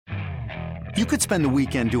You could spend the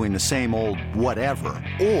weekend doing the same old whatever,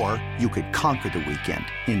 or you could conquer the weekend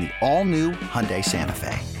in the all-new Hyundai Santa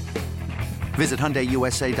Fe. Visit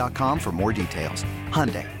HyundaiUSA.com for more details.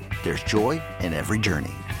 Hyundai, there's joy in every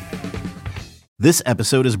journey. This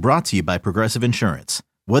episode is brought to you by Progressive Insurance.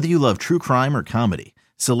 Whether you love true crime or comedy,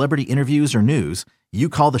 celebrity interviews or news, you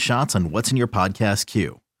call the shots on what's in your podcast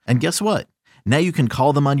queue. And guess what? Now you can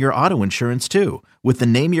call them on your auto insurance too with the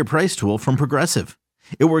Name Your Price tool from Progressive.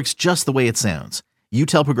 It works just the way it sounds. You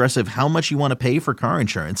tell Progressive how much you want to pay for car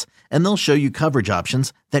insurance, and they'll show you coverage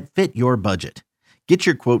options that fit your budget. Get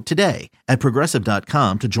your quote today at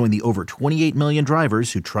Progressive.com to join the over 28 million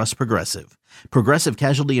drivers who trust Progressive. Progressive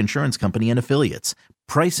Casualty Insurance Company and Affiliates.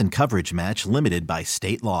 Price and coverage match limited by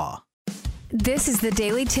state law. This is the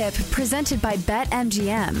Daily Tip presented by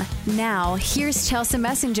BetMGM. Now, here's Chelsea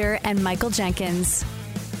Messenger and Michael Jenkins.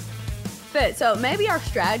 So maybe our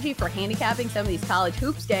strategy for handicapping some of these college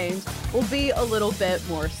hoops games will be a little bit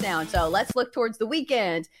more sound. So let's look towards the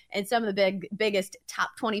weekend and some of the biggest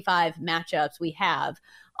top 25 matchups we have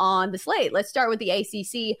on the slate. Let's start with the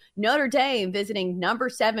ACC. Notre Dame visiting number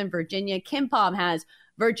 7 Virginia. Kim Pom has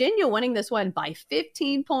Virginia winning this one by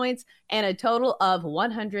 15 points and a total of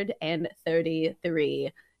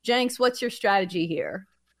 133. Jenks, what's your strategy here?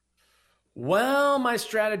 Well, my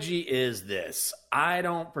strategy is this. I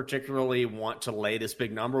don't particularly want to lay this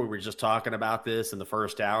big number. We were just talking about this in the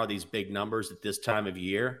first hour, these big numbers at this time of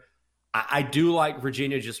year. I do like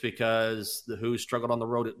Virginia just because the Hoos struggled on the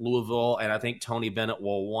road at Louisville, and I think Tony Bennett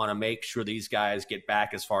will want to make sure these guys get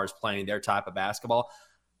back as far as playing their type of basketball.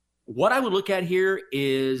 What I would look at here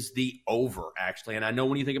is the over, actually. And I know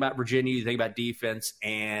when you think about Virginia, you think about defense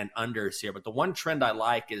and unders here. But the one trend I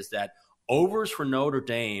like is that overs for Notre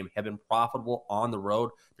Dame have been profitable on the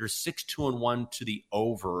road. They're 6-2-1 to the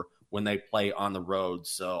over when they play on the road.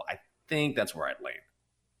 So I think that's where I'd land.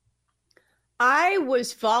 I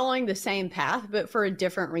was following the same path, but for a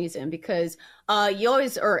different reason, because I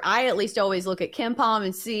at least always look at Kim Pom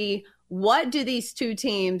and see what do these two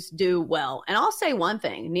teams do well. And I'll say one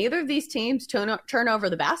thing, neither of these teams turn over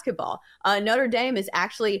the basketball. Notre Dame is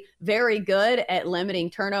actually very good at limiting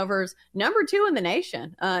turnovers, number 2 in the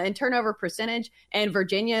nation in turnover percentage, and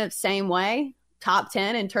Virginia, same way. Top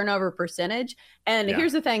 10 in turnover percentage. And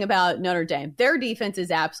Here's the thing about Notre Dame. Their defense is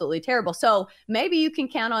absolutely terrible. So maybe you can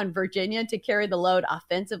count on Virginia to carry the load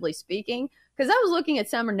offensively speaking, because I was looking at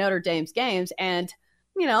some of Notre Dame's games and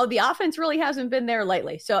the offense really hasn't been there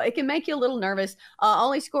lately. So it can make you a little nervous,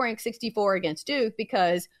 only scoring 64 against Duke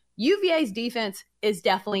because UVA's defense is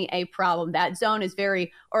definitely a problem. That zone is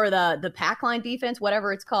the pack line defense,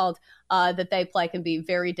 whatever it's called, that they play can be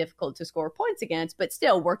very difficult to score points against. But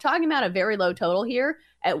still, we're talking about a very low total here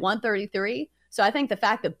at 133. So I think the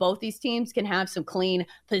fact that both these teams can have some clean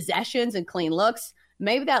possessions and clean looks,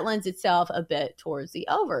 maybe that lends itself a bit towards the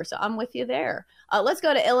over. So I'm with you there. Let's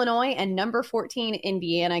go to Illinois and number 14,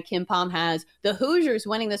 Indiana. Kim Pom has the Hoosiers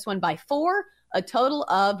winning this one by 4, a total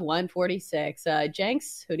of 146.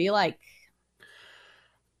 Jenks, who do you like?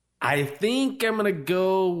 I think I'm going to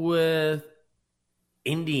go with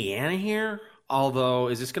Indiana here. Although,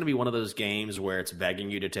 is this going to be one of those games where it's begging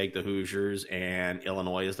you to take the Hoosiers and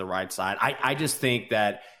Illinois is the right side? I just think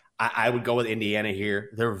that I would go with Indiana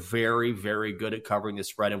here. They're very, very good at covering the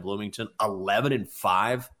spread in Bloomington.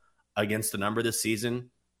 11-5 against the number this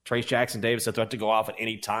season. Trace Jackson Davis a threat to go off at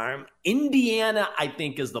any time. Indiana, I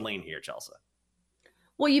think, is the lane here, Chelsea.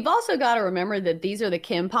 Well, you've also got to remember that these are the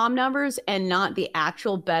Kim Pom numbers and not the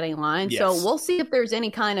actual betting line. Yes. So we'll see if there's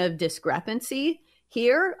any kind of discrepancy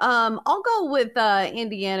here. I'll go with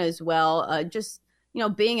Indiana as well.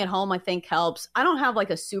 Being at home, I think helps. I don't have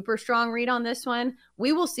like a super strong read on this one.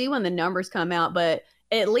 We will see when the numbers come out, but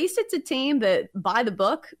at least it's a team that, by the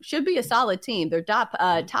book, should be a solid team. They're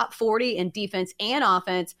top 40 in defense and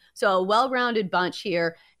offense, so a well-rounded bunch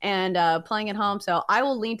here and playing at home. So I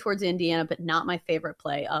will lean towards Indiana, but not my favorite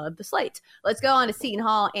play of the slate. Let's go on to Seton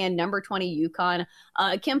Hall and number 20 UConn.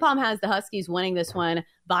 Kim Pom has the Huskies winning this one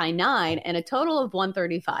by 9 and a total of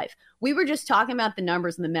 135. We were just talking about the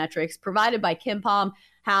numbers and the metrics provided by Kim Pom,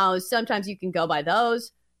 how sometimes you can go by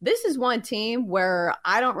those. This is one team where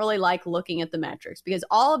I don't really like looking at the metrics because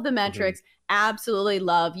all of the metrics absolutely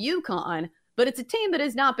love UConn, but it's a team that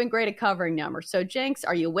has not been great at covering numbers. So, Jenks,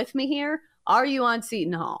 are you with me here? Are you on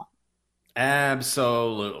Seton Hall?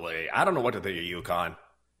 Absolutely. I don't know what to think of UConn.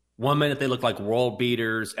 One minute they look like world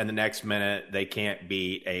beaters, and the next minute they can't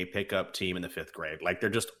beat a pickup team in the 5th grade. Like, they're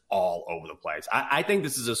just all over the place. I think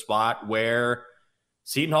this is a spot where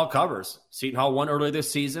Seton Hall covers. Seton Hall won earlier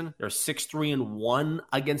this season. They're 6-3-1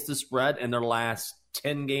 against the spread in their last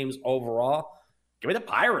 10 games overall. Give me the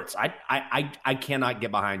Pirates. I cannot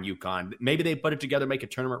get behind UConn. Maybe they put it together, make a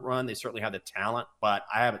tournament run. They certainly have the talent, but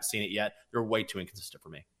I haven't seen it yet. They're way too inconsistent for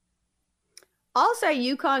me. I'll say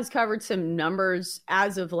UConn's covered some numbers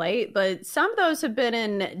as of late, but some of those have been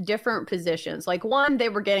in different positions. Like one, they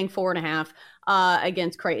were getting 4.5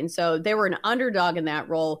 against Creighton, so they were an underdog in that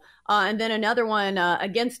role. And then another one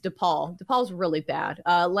against DePaul. DePaul's really bad,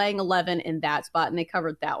 laying 11 in that spot, and they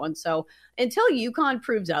covered that one. So until UConn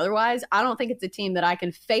proves otherwise, I don't think it's a team that I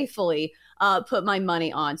can faithfully put my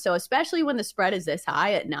money on. So especially when the spread is this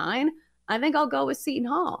high at 9, I think I'll go with Seton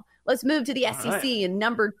Hall. Let's move to the SEC and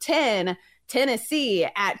number 10. Tennessee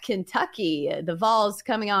at Kentucky. The Vols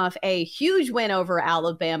coming off a huge win over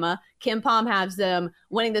Alabama. KenPom has them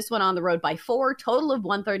winning this one on the road by 4, total of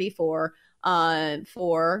 134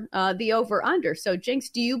 for the over-under. So, Jinx,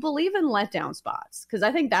 do you believe in letdown spots? Because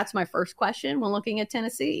I think that's my first question when looking at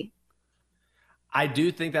Tennessee. I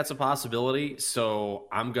do think that's a possibility. So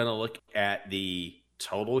I'm going to look at the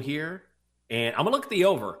total here, and I'm going to look at the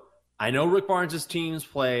over. I know Rick Barnes' teams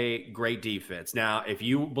play great defense. Now, if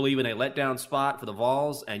you believe in a letdown spot for the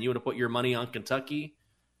Vols and you want to put your money on Kentucky,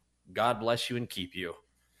 God bless you and keep you,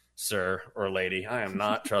 sir or lady. I am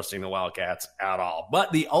not trusting the Wildcats at all.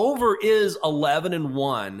 But the over is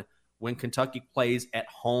 11-1 when Kentucky plays at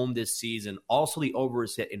home this season. Also, the over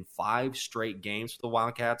is hit in 5 straight games for the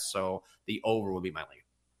Wildcats, so the over will be my lead.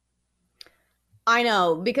 I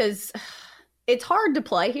know, because it's hard to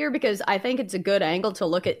play here because I think it's a good angle to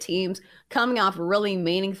look at teams coming off really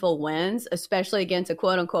meaningful wins, especially against a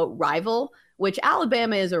quote-unquote rival, which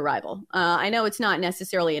Alabama is a rival. I know it's not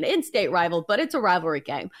necessarily an in-state rival, but it's a rivalry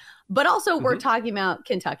game. But also we're talking about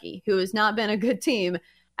Kentucky, who has not been a good team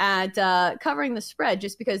at covering the spread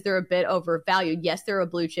just because they're a bit overvalued. Yes, they're a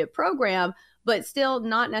blue-chip program, but still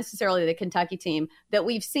not necessarily the Kentucky team that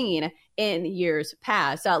we've seen in years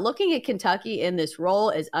past. Looking at Kentucky in this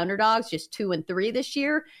role as underdogs, just 2-3 this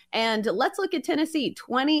year. And let's look at Tennessee,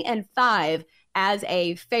 20-5 as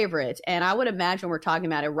a favorite. And I would imagine we're talking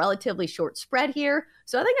about a relatively short spread here.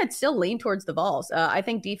 So I think I'd still lean towards the Vols. I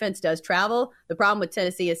think defense does travel. The problem with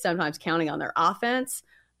Tennessee is sometimes counting on their offense.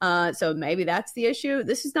 So maybe that's the issue.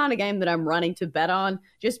 This is not a game that I'm running to bet on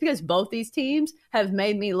just because both these teams have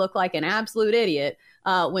made me look like an absolute idiot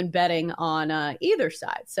when betting on either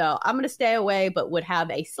side. So I'm going to stay away, but would have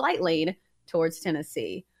a slight lean towards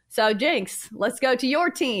Tennessee. So Jinx, let's go to your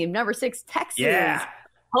team, number 6, Texas,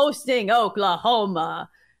 hosting Oklahoma.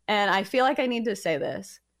 And I feel like I need to say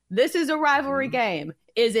this. This is a rivalry game,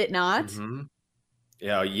 is it not?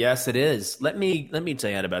 Yeah, yes, it is. Let me tell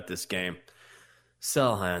you about this game.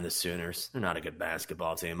 Sell high on the Sooners. They're not a good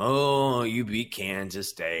basketball team. Oh, you beat Kansas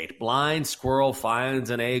State. Blind squirrel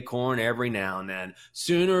finds an acorn every now and then.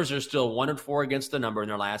 Sooners are still 1-4 against the number in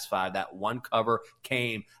their last 5. That one cover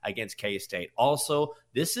came against K-State. Also,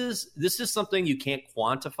 this is something you can't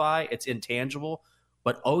quantify. It's intangible,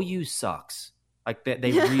 but OU sucks. Like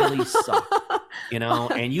they really suck. You know,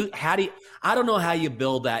 and I don't know how you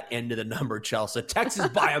build that into the number, Chelsea. Texas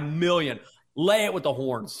by 1 million. Lay it with the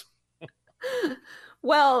horns.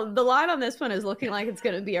 Well, the line on this one is looking like it's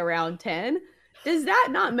going to be around 10. Does that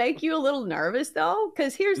not make you a little nervous, though?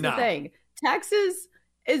 Because here's the thing. Texas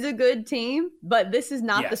is a good team, but this is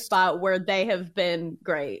not the spot where they have been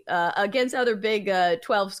great. Against other Big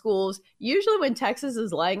 12 schools, usually when Texas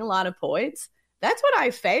is laying a lot of points, that's when I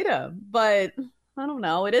fade them. But I don't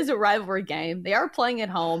know. It is a rivalry game. They are playing at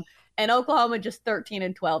home, and Oklahoma just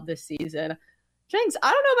 13-12 this season. Jinx,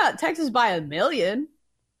 I don't know about Texas by 1 million.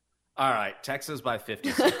 All right, Texas by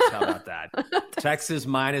 56. How about that? Texas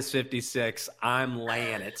minus 56. I'm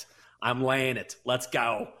laying it. Let's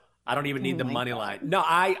go. I don't even need the money line. No,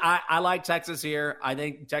 I like Texas here. I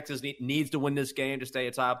think Texas needs to win this game to stay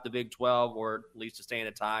atop the Big 12 or at least to stay in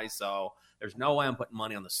a tie. So there's no way I'm putting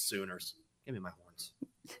money on the Sooners. Give me my horns.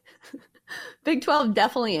 Big 12,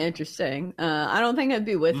 definitely interesting. I don't think I'd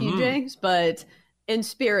be with you, James, but in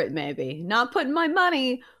spirit, maybe. Not putting my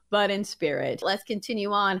money, but in spirit. Let's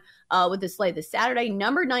continue on with the slate this Saturday.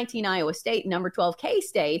 Number 19, Iowa State. Number 12,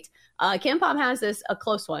 K-State. KenPom has this a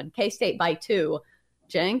close one. K-State by 2.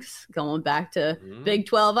 Jenks, going back to Big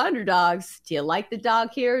 12 underdogs. Do you like the dog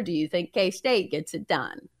here? Do you think K-State gets it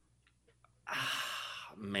done?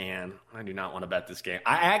 Man, I do not want to bet this game.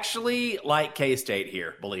 I actually like K-State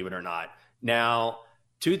here, believe it or not. Now,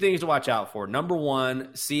 2 things to watch out for. Number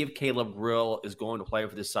 1, see if Caleb Grill is going to play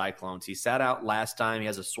for the Cyclones. He sat out last time. He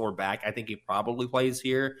has a sore back. I think he probably plays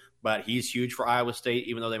here, but he's huge for Iowa State,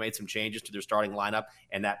 even though they made some changes to their starting lineup,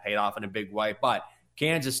 and that paid off in a big way. But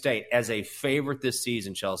Kansas State, as a favorite this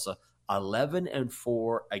season, Chelsea,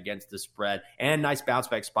 11-4 against the spread, and nice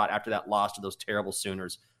bounce-back spot after that loss to those terrible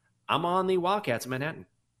Sooners. I'm on the Wildcats in Manhattan.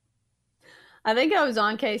 I think I was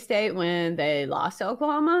on K-State when they lost to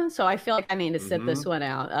Oklahoma, so I feel like I need to sit this one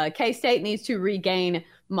out. K-State needs to regain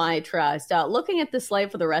my trust. Looking at the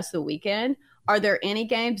slate for the rest of the weekend, are there any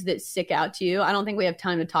games that stick out to you? I don't think we have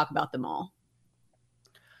time to talk about them all.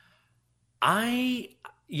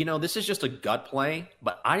 This is just a gut play,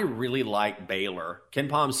 but I really like Baylor. Ken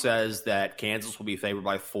Pom says that Kansas will be favored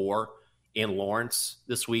by 4 in Lawrence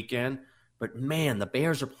this weekend. But, man, the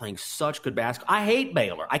Bears are playing such good basketball. I hate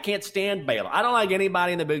Baylor. I can't stand Baylor. I don't like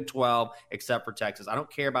anybody in the Big 12 except for Texas. I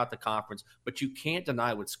don't care about the conference, but you can't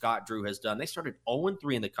deny what Scott Drew has done. They started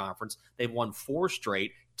 0-3 in the conference. They've won 4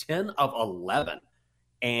 straight, 10 of 11.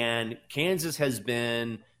 And Kansas has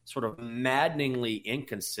been sort of maddeningly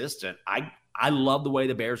inconsistent. I love the way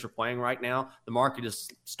the Bears are playing right now. The market is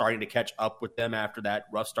starting to catch up with them after that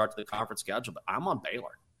rough start to the conference schedule, but I'm on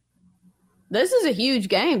Baylor. This is a huge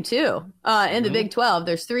game, too, in the Big 12.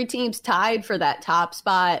 There's 3 teams tied for that top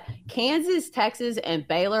spot. Kansas, Texas, and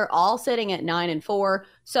Baylor all sitting at 9-4.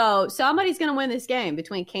 So somebody's going to win this game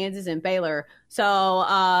between Kansas and Baylor. So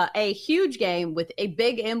a huge game with a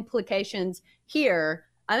big implications here.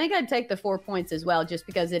 I think I'd take the 4 points as well, just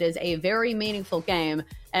because it is a very meaningful game.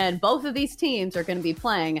 And both of these teams are going to be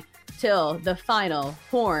playing till the final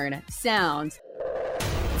horn sounds.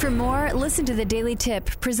 For more, listen to The Daily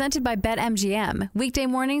Tip presented by BetMGM. Weekday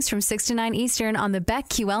mornings from 6 to 9 Eastern on the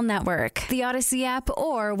BetQL network, the Odyssey app,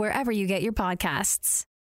 or wherever you get your podcasts.